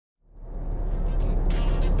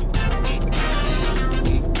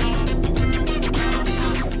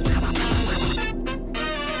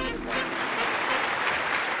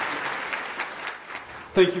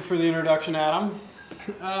Thank you for the introduction, Adam.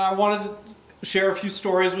 I wanted to share a few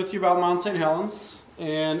stories with you about Mt St Helens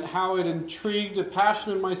and how it intrigued a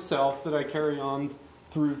passion in myself that I carry on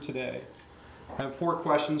through today. I have 4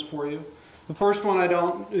 questions for you. The first one I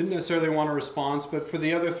don't necessarily want a response, but for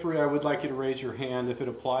the other 3 I would like you to raise your hand if it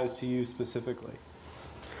applies to you specifically.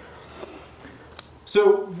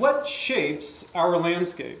 So what shapes our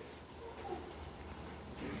landscape?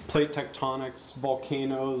 Plate tectonics,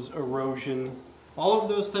 volcanoes, erosion, all of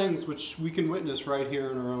those things which we can witness right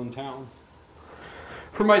here in our own town.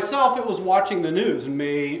 For myself, it was watching the news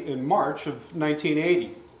in March of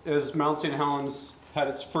 1980 as Mt St Helens had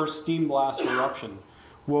its first steam blast eruption.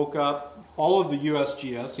 Woke up all of the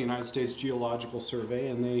USGS, the United States Geological Survey,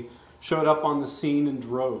 and they showed up on the scene in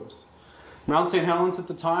droves. Mt St Helens at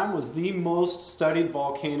the time was the most studied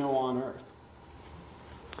volcano on Earth.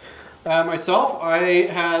 Myself, I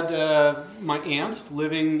had my aunt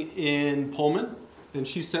living in Pullman, and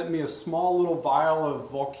she sent me a small little vial of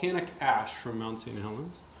volcanic ash from Mt St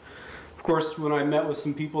Helens. Of course, when I met with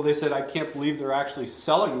some people, they said, I can't believe they're actually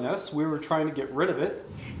selling this. We were trying to get rid of it.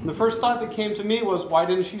 And the first thought that came to me was, why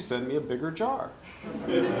didn't she send me a bigger jar?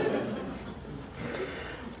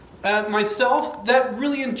 Myself, that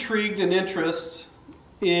really intrigued an interest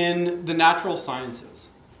in the natural sciences.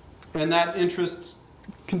 And that interest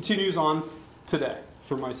continues on today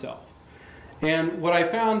for myself. And what I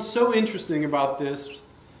found so interesting about this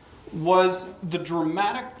was the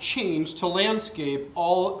dramatic change to landscape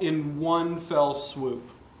all in one fell swoop.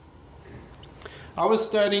 I was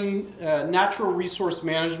studying natural resource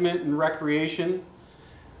management and recreation,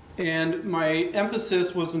 and my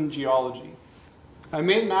emphasis was in geology. I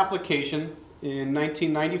made an application in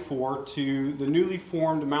 1994 to the newly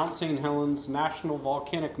formed Mt St Helens National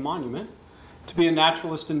Volcanic Monument to be a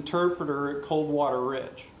naturalist interpreter at Coldwater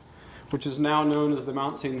Ridge, which is now known as the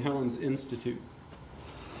Mt St Helens Institute.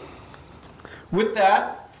 With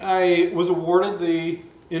that, I was awarded the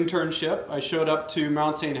internship. I showed up to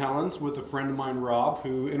Mt St Helens with a friend of mine, Rob,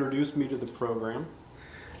 who introduced me to the program,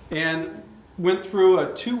 and went through a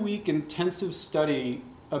 2-week intensive study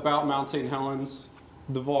about Mt St Helens,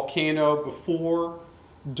 the volcano before,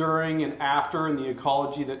 during, and after, and the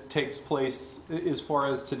ecology that takes place as far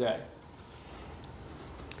as today.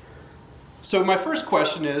 So my first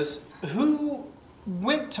question is, who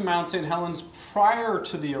went to Mt St Helens prior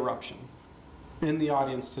to the eruption in the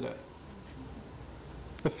audience today?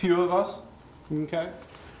 A few of us, okay?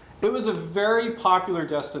 It was a very popular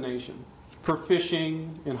destination for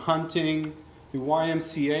fishing and hunting. The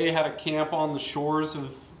YMCA had a camp on the shores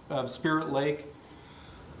of Spirit Lake.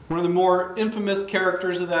 One of the more infamous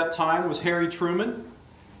characters of that time was Harry Truman.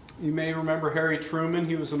 You may remember Harry Truman.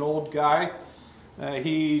 He was an old guy.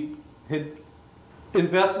 He had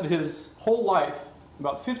invested his whole life,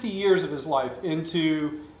 about 50 years of his life,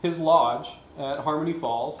 into his lodge at Harmony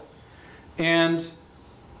Falls. And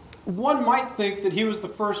one might think that he was the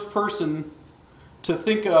first person to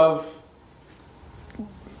think of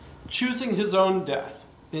choosing his own death.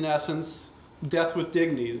 In essence, death with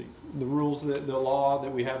dignity, the rules, the law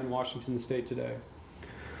that we have in Washington State today.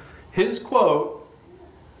 His quote,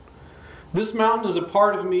 "This mountain is a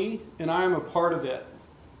part of me, and I am a part of it."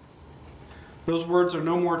 Those words are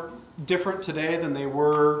no more different today than they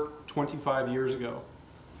were 25 years ago,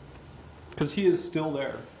 because he is still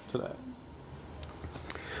there today.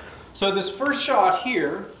 So this first shot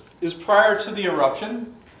here is prior to the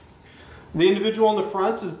eruption. The individual in the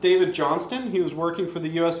front is David Johnston. He was working for the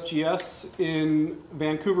USGS in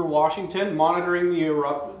Vancouver, Washington, monitoring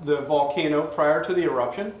the volcano prior to the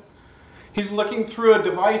eruption. He's looking through a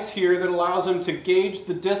device here that allows him to gauge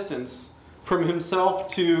the distance from himself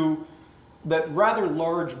to that rather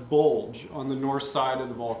large bulge on the north side of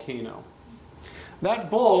the volcano. That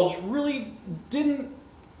bulge really didn't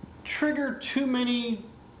trigger too many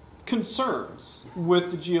concerns with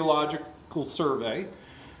the Geological Survey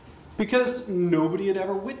because nobody had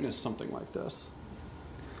ever witnessed something like this.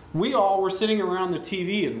 We all were sitting around the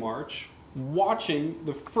TV in March watching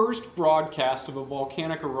the first broadcast of a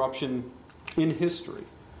volcanic eruption in history.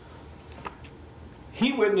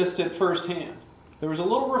 He witnessed it firsthand. There was a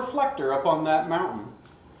little reflector up on that mountain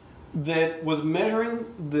that was measuring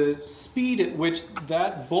the speed at which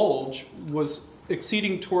that bulge was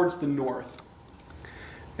exceeding towards the north.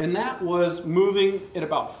 And that was moving at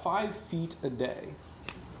about 5 feet a day.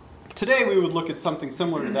 Today we would look at something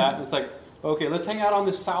similar to that, and it's like, okay, let's hang out on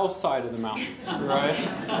the south side of the mountain, right?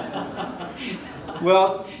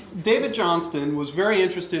 Well, David Johnston was very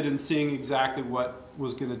interested in seeing exactly what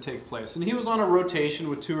was going to take place. And he was on a rotation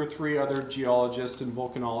with 2 or 3 other geologists and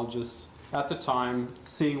volcanologists at the time,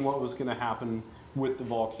 seeing what was going to happen with the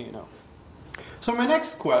volcano. So my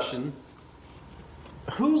next question,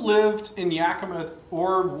 who lived in Yakima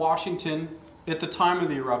or Washington at the time of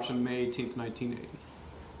the eruption, May 18th, 1980?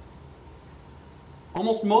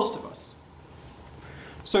 Almost most of us.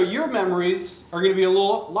 So your memories are going to be a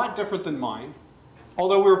lot different than mine,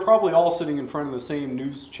 although we were probably all sitting in front of the same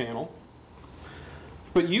news channel.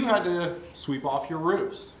 But you had to sweep off your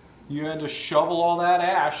roofs. You had to shovel all that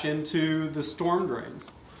ash into the storm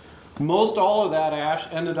drains. Most all of that ash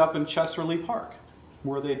ended up in Chesterley Park,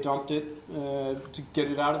 where they dumped it to get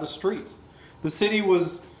it out of the streets. The city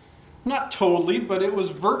was not totally, but it was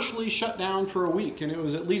virtually shut down for a week, and it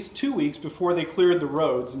was at least 2 weeks before they cleared the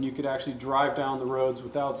roads and you could actually drive down the roads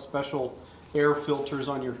without special air filters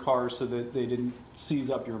on your car so that they didn't seize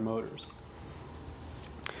up your motors.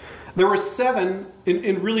 There were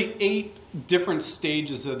really 8 different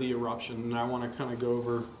stages of the eruption, and I want to kind of go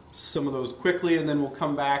over some of those quickly, and then we'll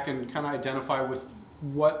come back and kind of identify with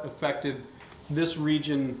what affected this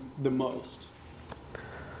region the most.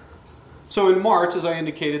 So in March, as I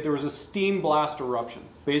indicated, there was a steam blast eruption.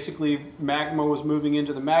 Basically, magma was moving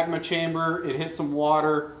into the magma chamber, it hit some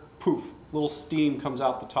water, poof, little steam comes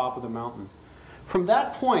out the top of the mountain. From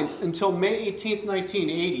that point until May 18th,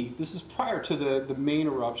 1980, this is prior to the main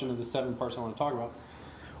eruption of the 7 parts I want to talk about,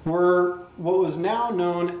 were what was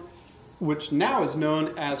which now is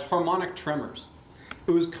known as harmonic tremors.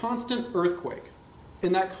 It was constant earthquake.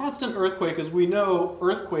 And that constant earthquake, as we know,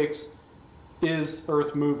 earthquakes is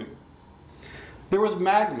earth moving. There was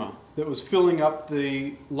magma that was filling up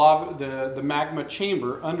the magma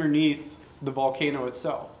chamber underneath the volcano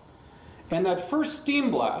itself. And that first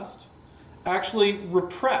steam blast actually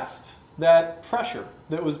repressed that pressure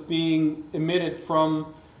that was being emitted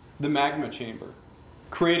from the magma chamber,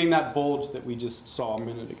 creating that bulge that we just saw a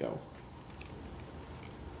minute ago.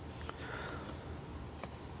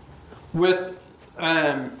 With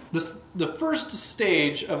the first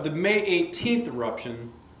stage of the May 18th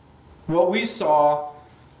eruption, what we saw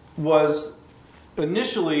was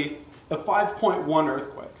initially a 5.1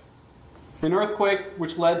 earthquake. An earthquake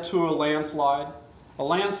which led to a landslide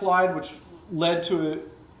which led to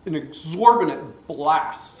an exorbitant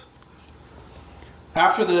blast.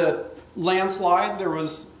 After the landslide, there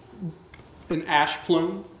was an ash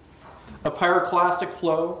plume, a pyroclastic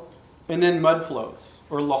flow, and then mud flows,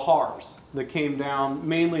 or lahars, that came down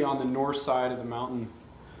mainly on the north side of the mountain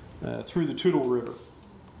through the Toutle River.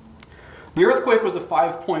 The earthquake was a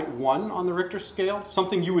 5.1 on the Richter scale,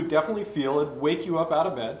 something you would definitely feel. It would wake you up out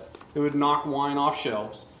of bed. It would knock wine off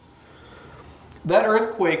shelves. That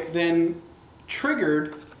earthquake then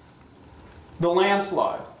triggered the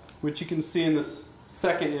landslide, which you can see in this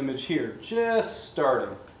second image here, just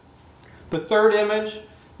starting. The third image,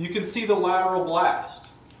 you can see the lateral blast.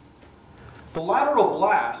 The lateral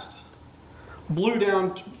blast blew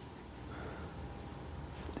down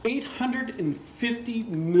 850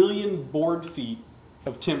 million board feet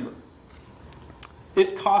of timber.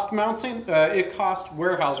 It cost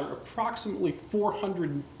Weyerhaeuser approximately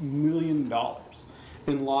 $400 million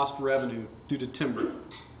in lost revenue due to timber.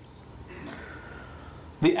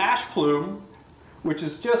 The ash plume, which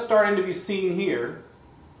is just starting to be seen here,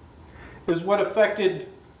 is what affected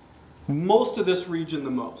most of this region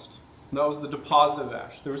the most. That was the deposit of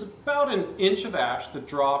ash. There was about an inch of ash that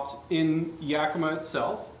dropped in Yakima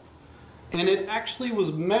itself, and it actually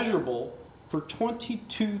was measurable for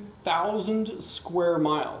 22,000 square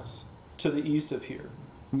miles to the east of here.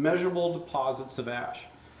 Measurable deposits of ash.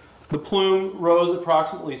 The plume rose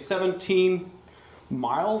approximately 17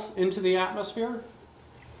 miles into the atmosphere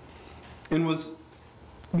and was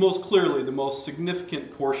most clearly the most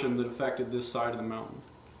significant portion that affected this side of the mountain.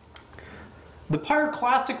 The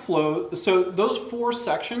pyroclastic flow, so those 4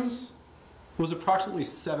 sections was approximately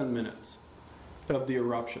 7 minutes of the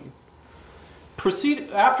eruption.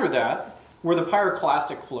 After that were the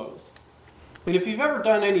pyroclastic flows. And if you've ever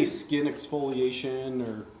done any skin exfoliation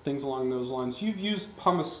or things along those lines, you've used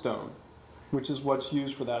pumice stone, which is what's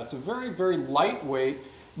used for that. It's a very, very lightweight,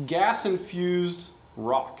 gas-infused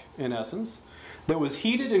rock, in essence, that was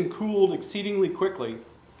heated and cooled exceedingly quickly.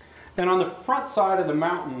 And on the front side of the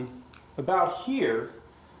mountain, about here,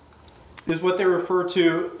 is what they refer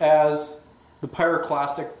to as the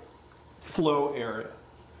pyroclastic flow area.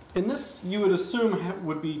 And this, you would assume,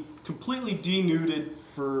 would be completely denuded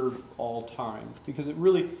for all time, because it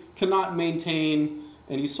really cannot maintain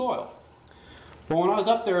any soil. But when I was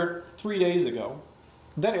up there 3 days ago,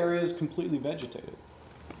 that area is completely vegetated.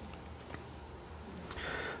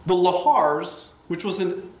 The lahars, which was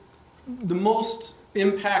the most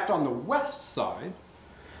impact on the west side,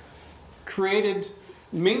 created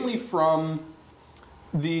mainly from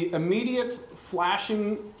the immediate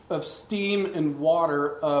flashing of steam and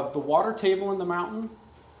water of the water table in the mountain,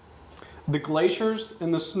 the glaciers,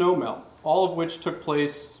 and the snowmelt, all of which took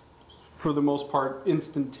place for the most part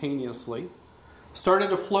instantaneously, started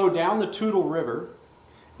to flow down the Toutle River,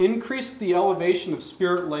 increased the elevation of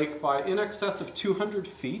Spirit Lake by in excess of 200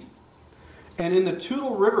 feet, and in the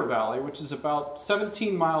Toutle River Valley, which is about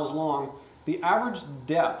 17 miles long, the average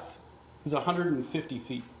depth is 150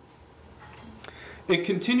 feet. It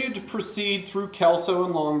continued to proceed through Kelso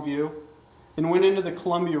and Longview and went into the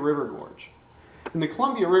Columbia River Gorge. In the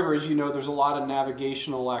Columbia River, as you know, there's a lot of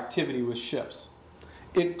navigational activity with ships.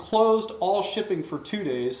 It closed all shipping for 2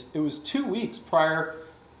 days. It was 2 weeks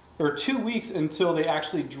until they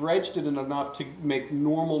actually dredged it enough to make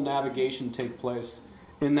normal navigation take place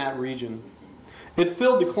in that region. It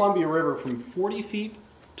filled the Columbia River from 40 feet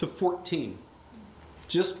to 14,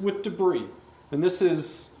 just with debris. And this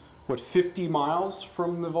is, what, 50 miles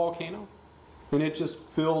from the volcano? And it just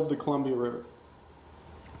filled the Columbia River.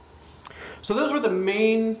 So those were the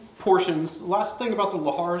main portions. Last thing about the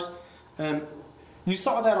lahars, you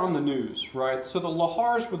saw that on the news, right? So the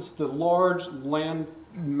lahars was the large land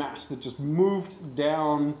mass that just moved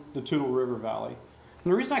down the Toutle River Valley.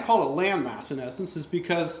 And the reason I call it a land mass, in essence, is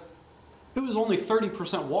because it was only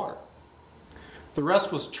 30% water. The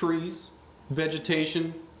rest was trees,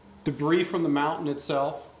 vegetation, debris from the mountain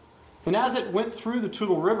itself. And as it went through the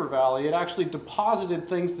Toutle River Valley, it actually deposited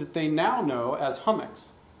things that they now know as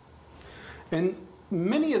hummocks. And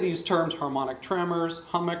many of these terms, harmonic tremors,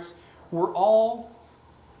 hummocks, were all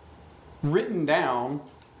written down,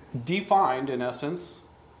 defined in essence,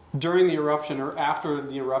 during the eruption or after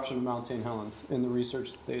the eruption of Mt St Helens in the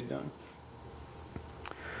research that they had done.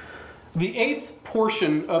 The eighth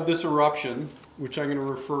portion of this eruption, which I'm going to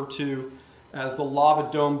refer to as the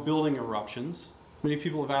lava dome building eruptions. Many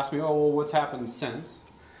people have asked me, oh, well, what's happened since?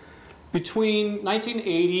 Between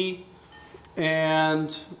 1980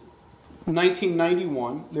 and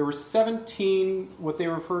 1991, there were 17 what they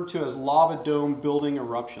referred to as lava dome building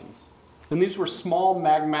eruptions. And these were small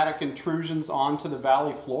magmatic intrusions onto the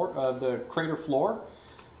valley floor, the crater floor,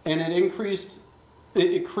 and it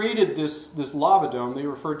created this lava dome, they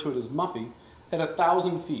referred to it as Muffy, at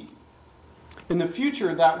 1,000 feet. In the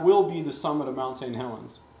future, that will be the summit of Mt St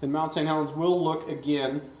Helens. And Mt St Helens will look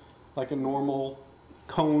again like a normal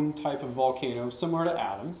cone type of volcano, similar to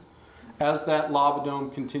Adams, as that lava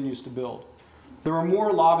dome continues to build. There were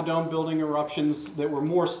more lava dome building eruptions that were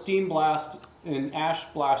more steam blast and ash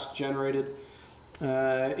blast generated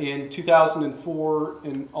in 2004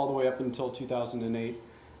 and all the way up until 2008.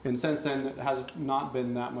 And since then, it has not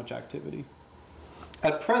been that much activity.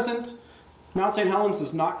 At present, Mt St Helens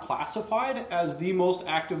is not classified as the most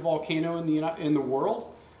active volcano in the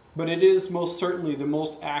world, but it is most certainly the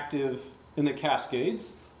most active in the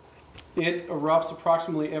Cascades. It erupts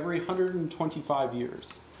approximately every 125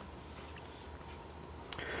 years.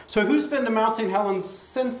 So who's been to Mt St Helens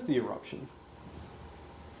since the eruption?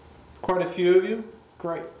 Quite a few of you?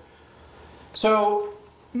 Great. So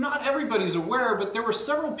not everybody's aware, but there were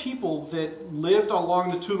several people that lived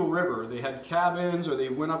along the Toutle River. They had cabins or they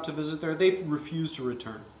went up to visit there. They refused to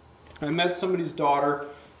return. I met somebody's daughter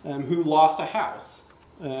who lost a house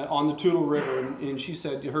on the Toutle River, and she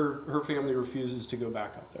said her family refuses to go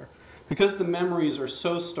back up there because the memories are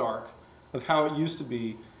so stark of how it used to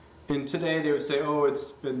be. And today they would say, oh,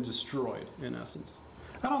 it's been destroyed, in essence.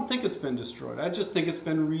 I don't think it's been destroyed. I just think it's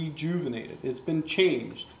been rejuvenated. It's been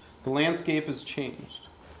changed. The landscape has changed.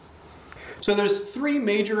 So there's 3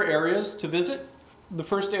 major areas to visit. The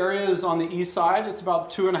first area is on the east side. It's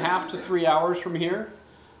about 2.5 to 3 hours from here.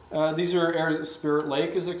 These are areas. Spirit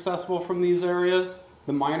Lake is accessible from these areas.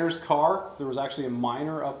 The miner's car, there was actually a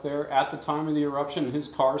miner up there at the time of the eruption, and his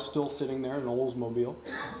car is still sitting there, an Oldsmobile.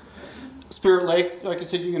 Spirit Lake, like I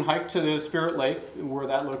said, you can hike to Spirit Lake, where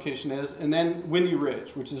that location is, and then Windy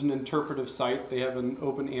Ridge, which is an interpretive site. They have an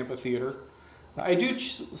open amphitheater. I do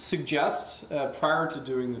suggest, prior to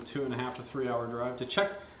doing the 2.5 to 3 hour drive, to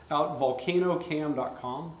check out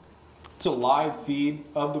volcanocam.com. It's a live feed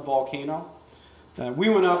of the volcano. We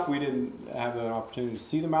went up, we didn't have the opportunity to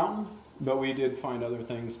see the mountain, but we did find other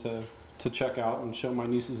things to check out and show my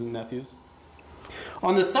nieces and nephews.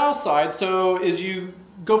 On the south side, so as you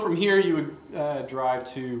go from here, you would drive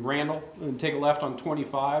to Randall and take a left on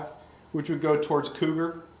 25, which would go towards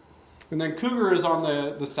Cougar. And then Cougar is on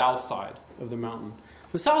the south side of the mountain.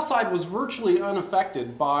 The south side was virtually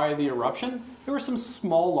unaffected by the eruption. There were some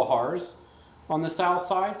small lahars on the south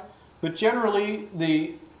side, but generally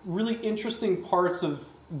the really interesting parts of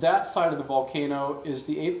that side of the volcano is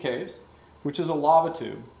the Ape Caves, which is a lava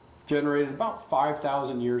tube generated about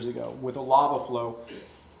 5,000 years ago with a lava flow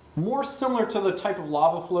more similar to the type of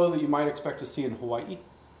lava flow that you might expect to see in Hawaii,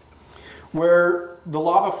 where the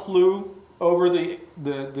lava flew over the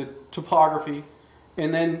topography,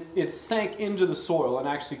 and then it sank into the soil and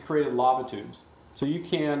actually created lava tubes. So you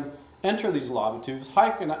can enter these lava tubes,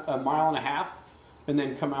 hike a mile and a half, and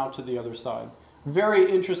then come out to the other side. Very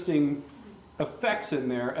interesting effects in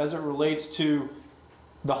there as it relates to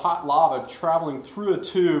the hot lava traveling through a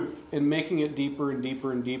tube and making it deeper and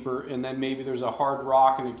deeper and deeper, and then maybe there's a hard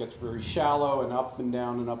rock and it gets very shallow and up and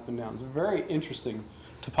down and up and down. It's very interesting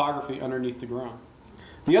topography underneath the ground.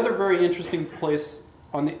 The other very interesting place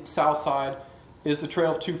on the south side is the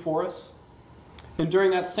Trail of Two Forests. And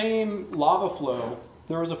during that same lava flow,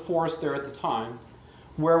 there was a forest there at the time,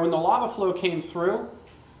 where when the lava flow came through,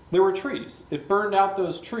 there were trees. It burned out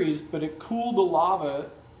those trees, but it cooled the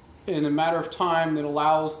lava in a matter of time that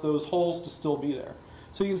allows those holes to still be there.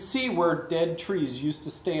 So you can see where dead trees used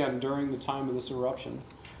to stand during the time of this eruption.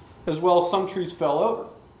 As well as some trees fell over.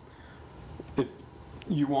 If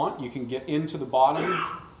you want, you can get into the bottom,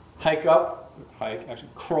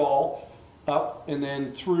 crawl up, and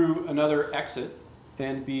then through another exit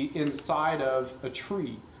and be inside of a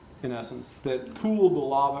tree, in essence, that cooled the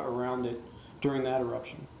lava around it during that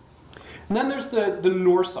eruption. And then there's the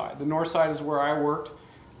north side. The north side is where I worked,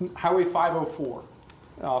 Highway 504,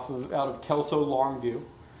 out of Kelso Longview.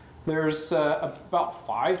 There's about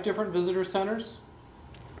 5 different visitor centers.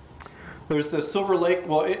 There's the Silver Lake,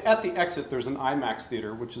 well, at the exit there's an IMAX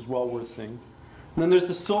theater, which is well worth seeing. And then there's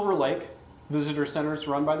the Silver Lake Visitor Center. It's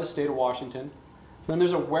run by the state of Washington. Then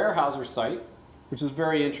there's a Weyerhaeuser site, which is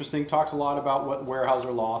very interesting, talks a lot about what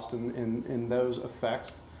Weyerhaeuser lost and those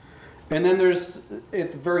effects. And then there's,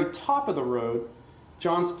 at the very top of the road,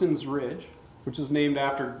 Johnston's Ridge, which is named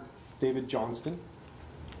after David Johnston.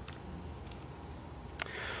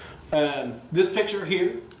 This picture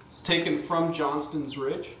here is taken from Johnston's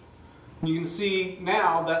Ridge. You can see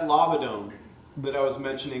now that lava dome that I was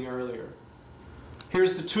mentioning earlier.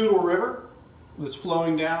 Here's the Toutle River that's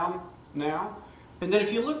flowing down now. And then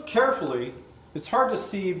if you look carefully, it's hard to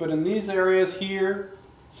see, but in these areas here,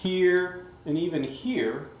 here, and even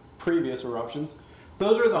here, previous eruptions,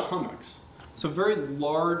 those are the hummocks. So very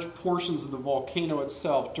large portions of the volcano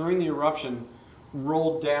itself during the eruption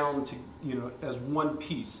rolled down to, as one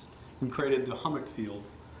piece and created the hummock field,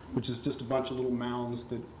 which is just a bunch of little mounds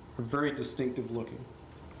that are very distinctive looking.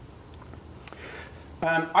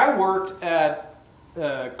 I worked at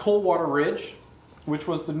Coldwater Ridge, which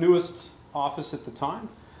was the newest office at the time.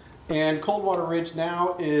 And Coldwater Ridge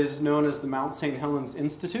now is known as the Mt St Helens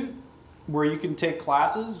Institute, where you can take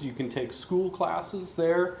classes, you can take school classes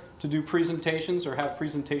there to do presentations or have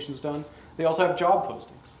presentations done. They also have job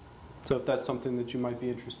postings, so if that's something that you might be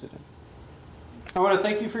interested in. I want to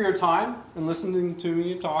thank you for your time and listening to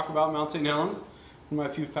me talk about Mt St Helens in my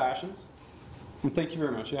few fashions. And thank you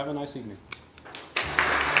very much. You have a nice evening.